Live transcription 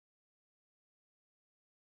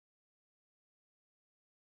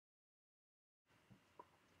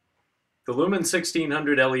The Lumen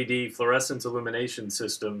 1600 LED fluorescence illumination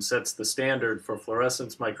system sets the standard for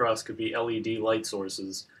fluorescence microscopy LED light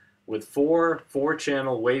sources with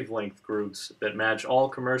four-channel wavelength groups that match all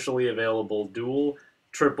commercially available dual,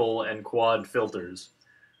 triple, and quad filters.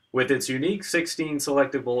 With its unique 16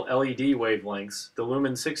 selectable LED wavelengths, the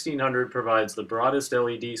Lumen 1600 provides the broadest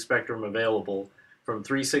LED spectrum available from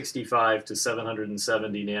 365 to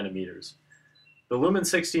 770 nanometers. The Lumen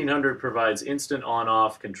 1600 provides instant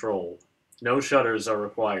on-off control. No shutters are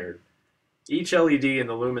required. Each LED in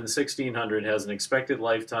the Lumen 1600 has an expected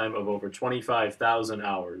lifetime of over 25,000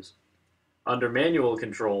 hours. Under manual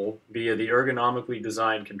control, via the ergonomically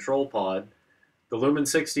designed control pod, the Lumen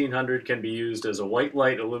 1600 can be used as a white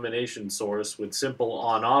light illumination source with simple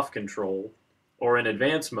on-off control, or in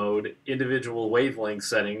advanced mode, individual wavelength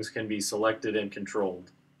settings can be selected and controlled.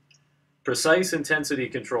 Precise intensity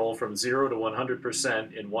control from 0 to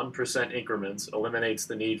 100% in 1% increments eliminates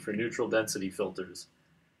the need for neutral density filters.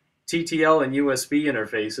 TTL and USB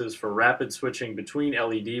interfaces for rapid switching between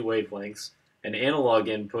LED wavelengths and analog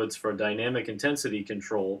inputs for dynamic intensity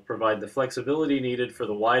control provide the flexibility needed for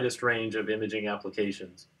the widest range of imaging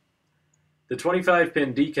applications. The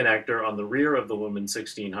 25-pin D connector on the rear of the Lumen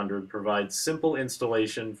 1600 provides simple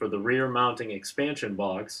installation for the rear mounting expansion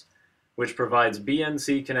box, which provides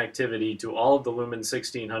BNC connectivity to all of the Lumen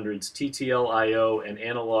 1600's TTL I/O and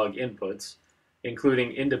analog inputs,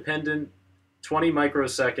 including independent 20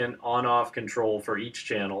 microsecond on-off control for each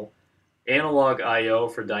channel, analog I/O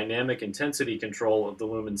for dynamic intensity control of the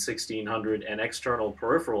Lumen 1600 and external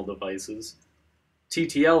peripheral devices,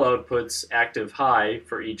 TTL outputs active high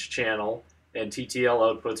for each channel, and TTL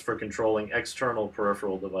outputs for controlling external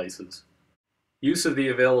peripheral devices. Use of the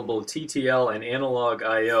available TTL and analog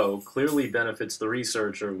I/O clearly benefits the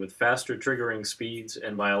researcher with faster triggering speeds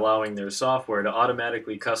and by allowing their software to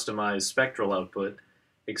automatically customize spectral output,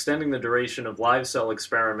 extending the duration of live cell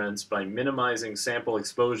experiments by minimizing sample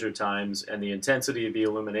exposure times and the intensity of the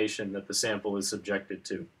illumination that the sample is subjected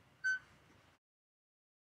to.